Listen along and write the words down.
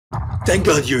Thank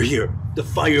God you're here. The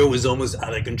fire was almost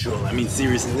out of control. I mean,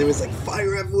 seriously, there was like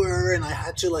fire everywhere, and I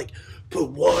had to like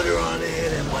put water on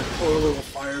it and my poor little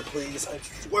fireplace. I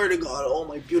swear to God, all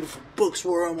my beautiful books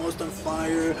were almost on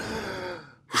fire.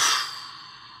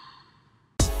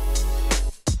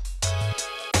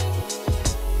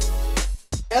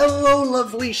 Hello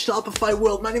lovely Shopify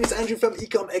world, my name is Andrew from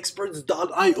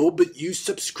EcomExperts.io, but you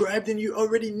subscribed and you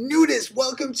already knew this.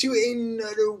 Welcome to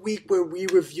another week where we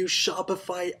review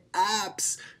Shopify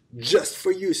apps just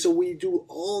for you. So we do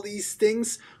all these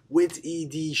things with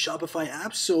the Shopify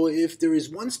app. So if there is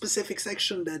one specific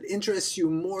section that interests you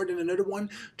more than another one,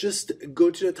 just go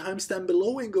to the timestamp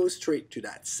below and go straight to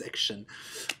that section.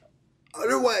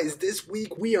 Otherwise, this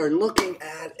week we are looking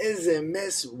at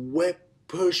SMS web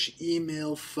push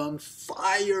email from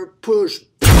Firepush.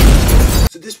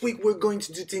 So this week we're going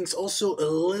to do things also a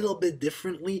little bit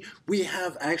differently. We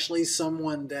have actually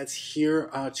someone that's here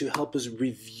to help us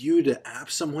review the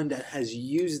app, someone that has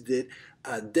used it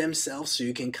themselves, so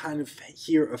you can kind of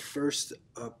hear a first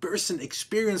person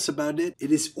experience about it.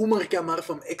 It is Umar Kamar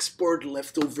from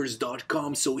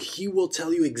exportleftovers.com, so he will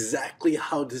tell you exactly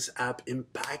how this app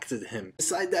impacted him.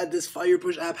 Besides that, this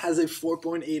Firepush app has a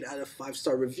 4.8 out of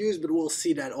 5-star reviews, but we'll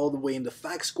see that all the way in the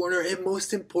facts corner. And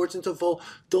most important of all,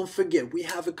 don't forget, we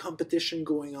have a competition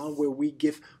going on where we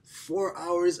give 4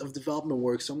 hours of development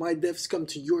work. So my devs come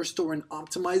to your store and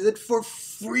optimize it for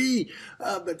free.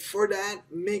 But for that,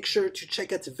 make sure to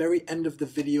check at the very end of the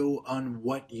video on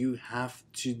what you have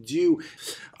to do.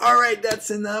 Alright,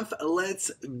 that's enough.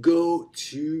 Let's go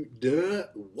to the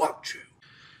walkthrough.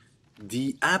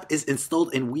 The app is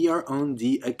installed and we are on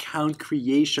the account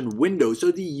creation window.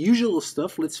 So the usual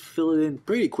stuff, let's fill it in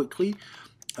pretty quickly.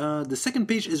 The second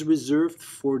page is reserved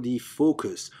for the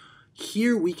focus.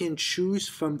 Here we can choose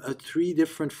from 3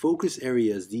 different focus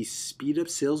areas: the speed up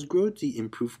sales growth, the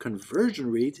improved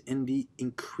conversion rate, and the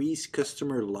increased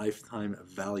customer lifetime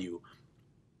value.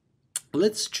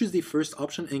 Let's choose the first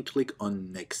option and click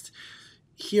on next.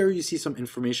 Here you see some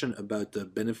information about the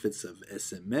benefits of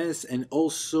SMS, and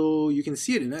also you can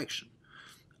see it in action.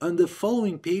 On the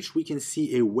following page we can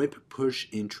see a web push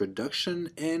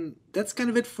introduction, and that's kind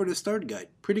of it for the start guide.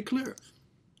 Pretty clear.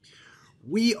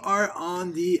 We are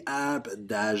on the app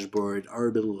dashboard,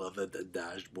 our beloved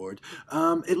dashboard.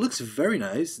 It looks very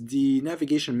nice. The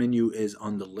navigation menu is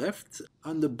on the left.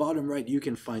 On the bottom right you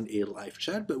can find a live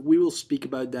chat, but we will speak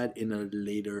about that in a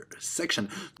later section.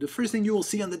 The first thing you will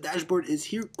see on the dashboard is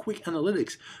here, quick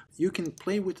analytics. You can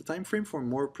play with the time frame for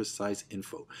more precise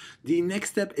info. The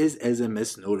next step is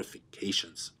SMS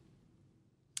notifications.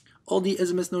 All the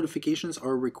SMS notifications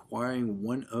are requiring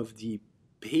one of the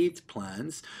paid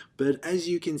plans, but as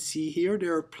you can see here,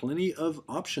 there are plenty of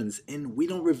options, and we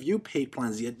don't review paid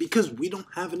plans yet because we don't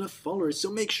have enough followers.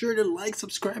 So make sure to like,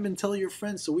 subscribe, and tell your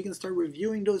friends so we can start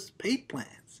reviewing those paid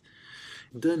plans.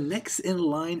 The next in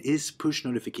line is push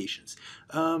notifications.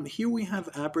 Here we have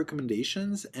app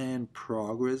recommendations and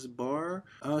progress bar.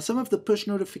 Some of the push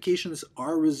notifications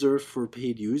are reserved for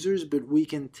paid users, but we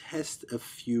can test a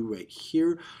few right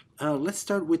here. Let's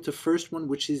start with the first one,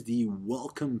 which is the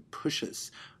welcome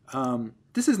pushes.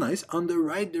 This is nice. On the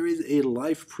right there is a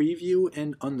live preview,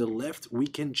 and on the left we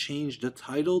can change the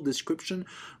title, description,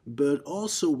 but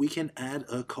also we can add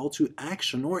a call to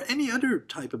action or any other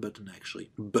type of button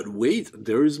actually. But wait,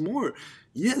 there is more.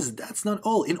 Yes, that's not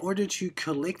all. In order to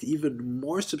collect even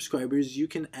more subscribers, you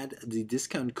can add the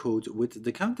discount code with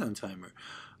the countdown timer.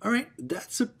 Alright,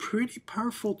 that's a pretty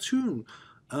powerful tool.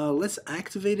 Let's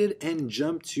activate it and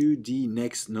jump to the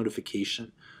next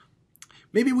notification.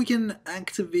 Maybe we can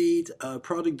activate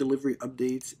product delivery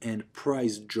updates and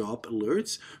price drop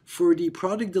alerts. For the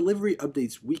product delivery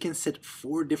updates, we can set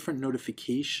 4 different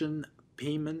notification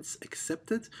payments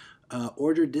accepted,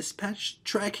 order dispatch,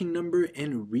 tracking number,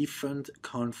 and refund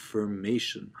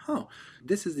confirmation.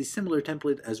 This is the similar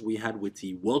template as we had with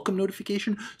the welcome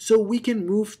notification, so we can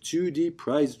move to the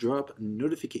price drop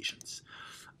notifications.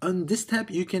 On this tab,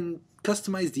 you can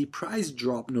customize the price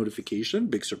drop notification,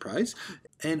 big surprise,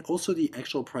 and also the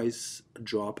actual price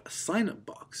drop sign-up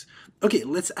box. Okay,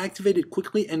 let's activate it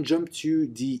quickly and jump to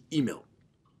the email.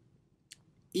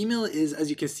 Email is, as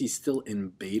you can see, still in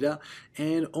beta,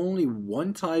 and only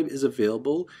one type is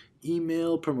available: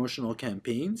 email promotional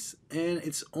campaigns, and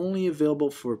it's only available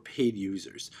for paid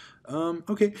users.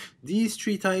 Okay, these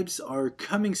 3 types are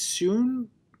coming soon,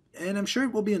 and I'm sure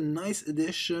it will be a nice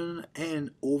addition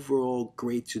and overall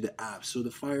great to the app. So the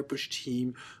Firepush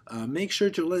team, make sure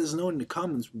to let us know in the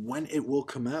comments when it will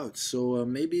come out. So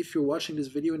maybe if you're watching this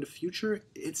video in the future,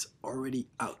 it's already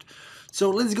out. So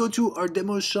let's go to our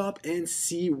demo shop and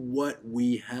see what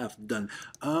we have done.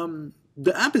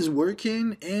 the app is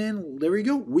working, and there we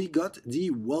go. We got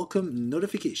the welcome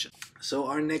notification. So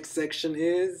our next section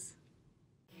is...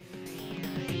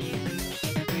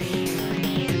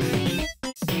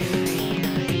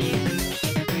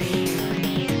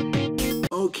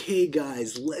 Okay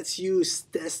guys, let's use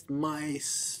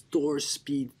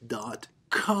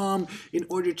testmystorespeed.com in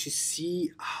order to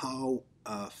see how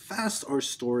fast our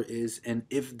store is and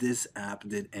if this app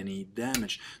did any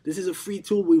damage. This is a free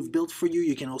tool we've built for you.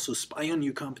 You can also spy on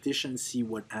your competition, see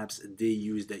what apps they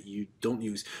use that you don't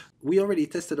use. We already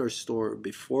tested our store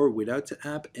before without the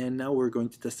app, and now we're going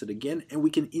to test it again, and we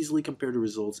can easily compare the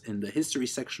results in the history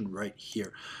section right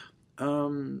here.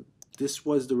 This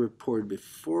was the report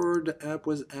before the app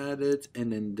was added,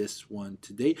 and then this one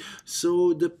today.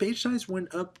 So the page size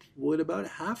went up with about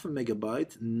 0.5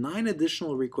 MB, 9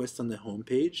 additional requests on the home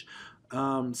page,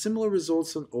 similar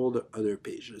results on all the other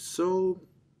pages. So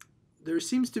there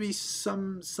seems to be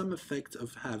some effect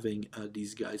of having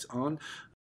these guys on.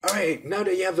 Alright, now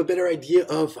that you have a better idea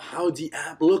of how the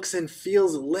app looks and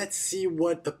feels, let's see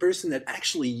what the person that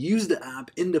actually used the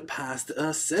app in the past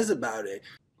says about it.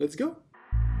 Let's go.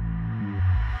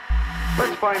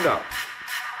 Let's find out.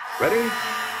 Ready,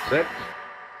 set,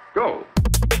 go.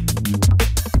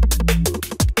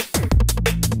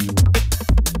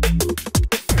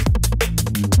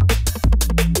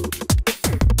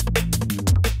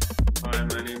 Hi,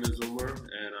 my name is Umar,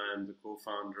 and I am the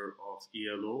co-founder of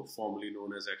ELO, formerly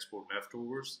known as Export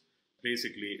Leftovers.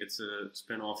 Basically, it's a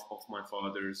spin-off of my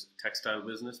father's textile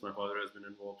business. My father has been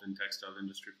involved in textile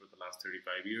industry for the last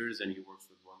 35 years, and he works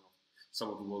with some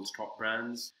of the world's top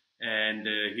brands. And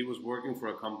he was working for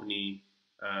a company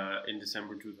in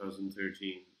December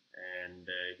 2013, and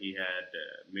he had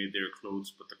made their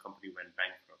clothes, but the company went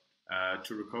bankrupt.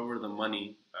 To recover the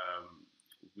money,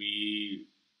 we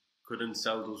couldn't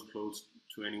sell those clothes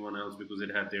to anyone else because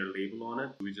it had their label on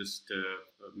it. We just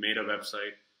made a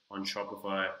website on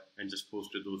Shopify and just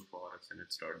posted those products, and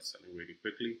it started selling really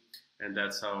quickly. And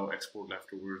that's how Export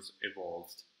Leftovers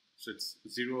evolved. So it's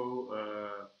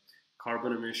zero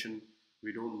carbon emission.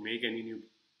 We don't make any new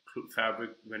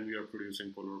fabric when we are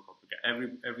producing Pura Republica.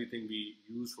 Everything we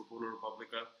use for Pura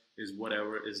Republica is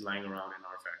whatever is lying around in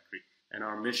our factory. And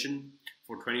our mission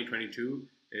for 2022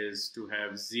 is to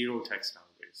have zero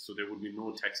textile waste. So there would be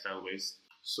no textile waste.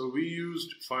 So we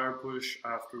used Firepush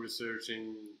after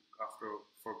researching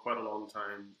for quite a long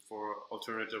time for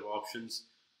alternative options.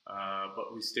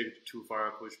 But we stick to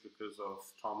Firepush because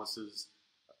of Thomas's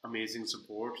amazing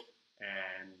support.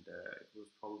 And it was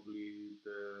probably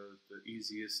the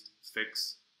easiest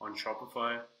fix on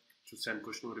Shopify to send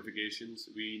push notifications.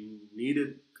 We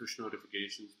needed push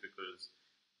notifications because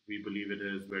we believe it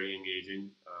is very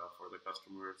engaging for the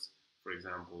customers. For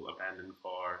example, abandoned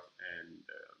cart and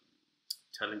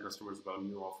telling customers about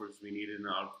new offers. We needed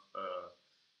a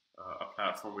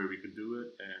platform where we could do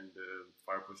it, and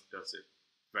Firepush does it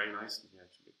very nicely,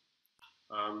 actually.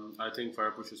 I think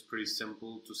Firepush is pretty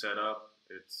simple to set up.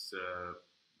 It's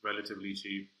relatively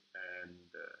cheap, and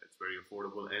it's very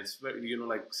affordable. And it's very,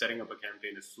 like setting up a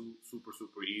campaign is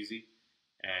super easy.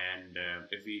 And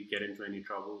if we get into any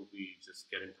trouble, we just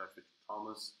get in touch with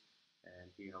Thomas, and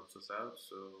he helps us out.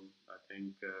 So I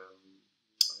think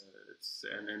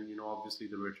and then obviously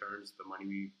the returns, the money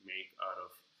we make out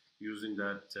of using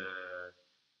that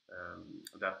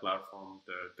that platform,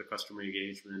 the customer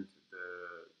engagement,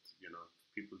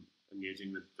 people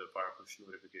engaging with the Firepush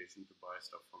notification to buy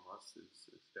stuff from us is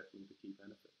definitely the key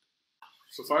benefit.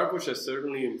 So Firepush has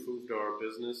certainly improved our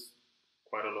business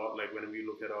quite a lot. Like when we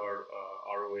look at our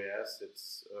ROAS,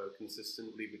 it's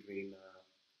consistently between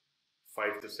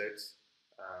 5 to 6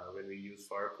 when we use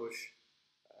Firepush.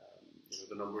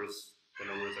 The numbers are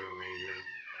amazing,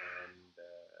 and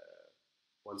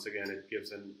once again, it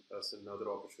gives us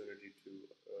another opportunity to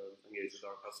engage with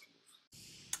our customers.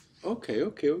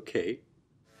 Okay.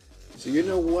 So you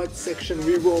know what section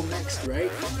we roll next,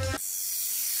 right?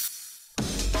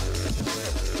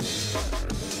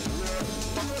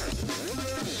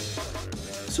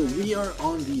 So we are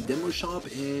on the demo shop,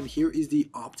 and here is the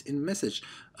opt-in message.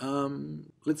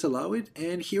 Let's allow it,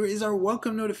 and here is our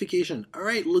welcome notification. All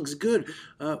right, looks good.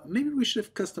 Maybe we should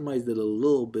have customized it a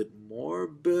little bit more,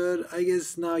 but I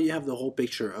guess now you have the whole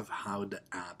picture of how the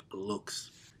app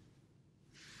looks.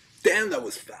 Damn, that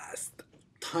was fast.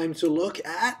 Time to look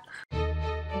at...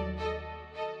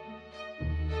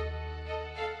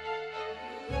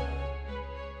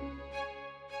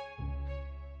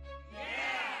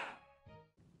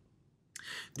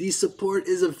 The support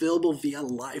is available via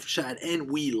live chat,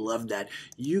 and we love that.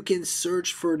 You can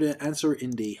search for the answer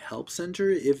in the help center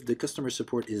if the customer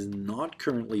support is not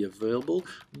currently available.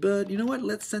 But you know what?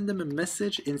 Let's send them a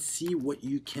message and see what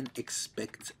you can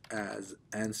expect as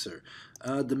answer.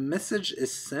 The message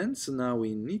is sent, so now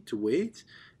we need to wait.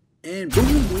 And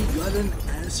boom, we got an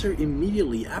answer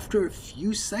immediately after a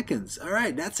few seconds.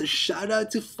 Alright, that's a shout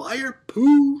out to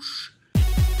Firepush.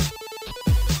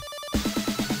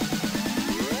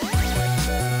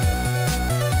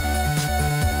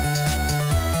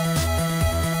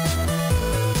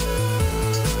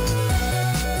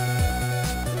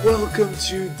 Welcome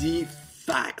to the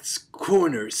Facts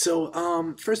Corner.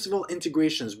 So, first of all,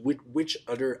 integrations. With which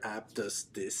other app does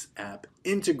this app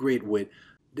integrate with?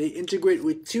 They integrate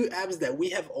with two apps that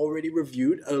we have already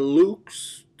reviewed.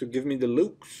 Looks, to give me the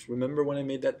looks. Remember when I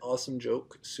made that awesome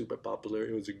joke? Super popular.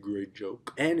 It was a great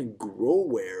joke. And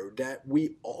Growware that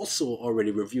we also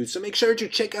already reviewed. So make sure to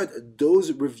check out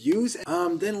those reviews.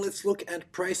 Then let's look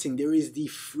at pricing. There is the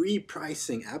free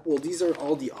pricing app. Well, these are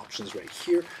all the options right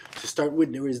here. To start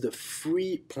with, there is the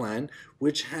free plan,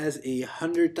 which has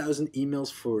 100,000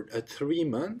 emails for 3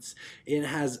 months. It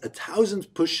has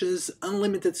 1,000 pushes,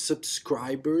 unlimited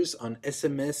subscribers on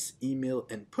SMS, email,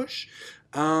 and push.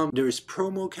 There is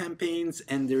promo campaigns,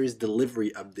 and there is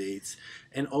delivery updates,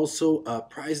 and also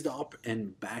price drop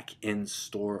and back-end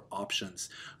store options.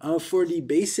 For the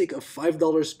basic of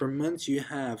 $5 per month, you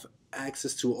have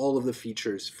access to all of the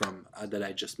features from that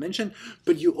I just mentioned,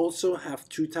 but you also have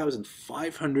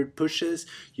 2,500 pushes.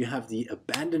 You have the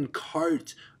abandoned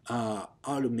cart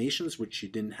automations, which you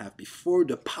didn't have before,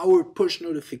 the power push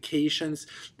notifications,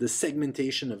 the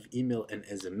segmentation of email and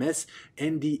SMS,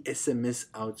 and the SMS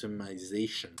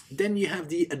automation. Then you have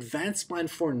the advanced plan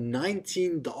for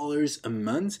 $19 a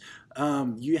month.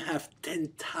 You have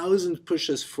 10,000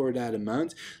 pushes for that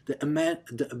amount, the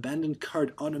abandoned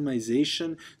cart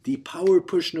automation, the power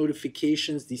push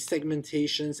notifications, the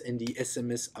segmentations, and the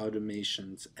SMS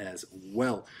automations as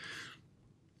well.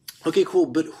 Okay, cool,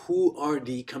 but who are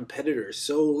the competitors?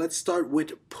 So let's start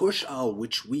with Push Owl,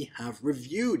 which we have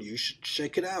reviewed. You should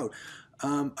check it out.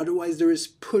 Otherwise, there is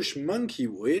Push Monkey,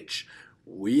 which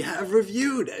we have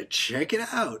reviewed. Check it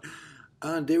out.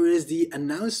 There is the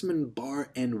announcement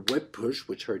bar and web push,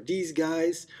 which are these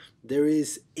guys. There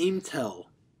is Aimtel,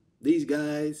 these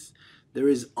guys. There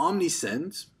is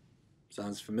Omnisend,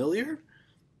 sounds familiar.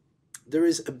 There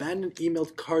is abandoned email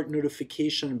cart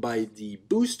notification by the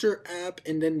Booster app,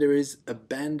 and then there is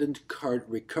abandoned cart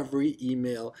recovery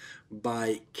email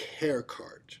by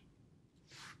CareCart.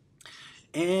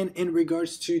 And in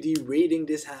regards to the rating,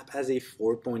 this app has a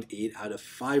 4.8 out of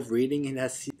 5 rating and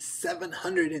has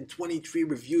 723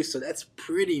 reviews, so that's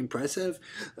pretty impressive.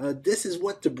 This is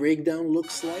what the breakdown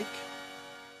looks like.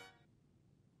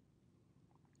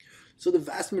 So the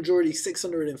vast majority,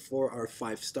 604, are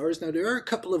 5 stars. Now there are a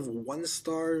couple of 1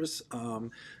 stars.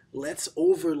 Let's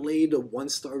overlay the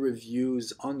 1-star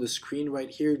reviews on the screen right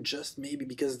here, just maybe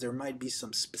because there might be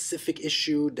some specific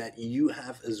issue that you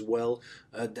have as well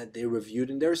that they reviewed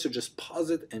in there. So just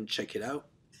pause it and check it out.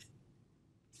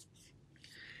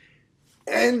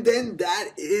 And then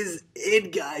that is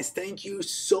it, guys. Thank you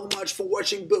so much for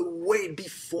watching. But wait,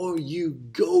 before you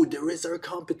go, there is our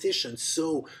competition.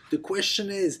 So the question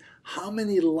is, how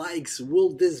many likes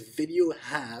will this video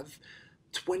have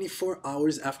 24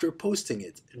 hours after posting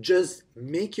it? Just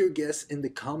make your guess in the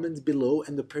comments below,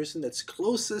 and the person that's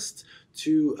closest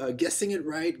to guessing it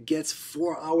right gets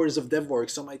 4 hours of dev work.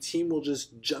 So my team will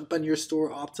just jump on your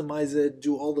store, optimize it,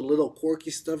 do all the little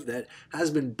quirky stuff that has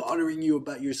been bothering you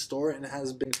about your store and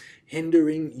has been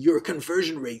hindering your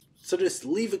conversion rate. So just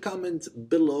leave a comment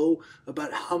below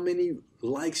about how many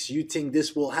likes you think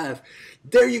this will have.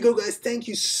 There you go, guys. Thank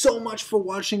you so much for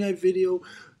watching my video.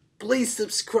 Please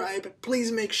subscribe.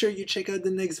 Please make sure you check out the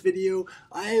next video.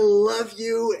 I love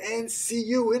you and see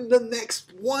you in the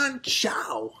next one.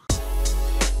 Ciao.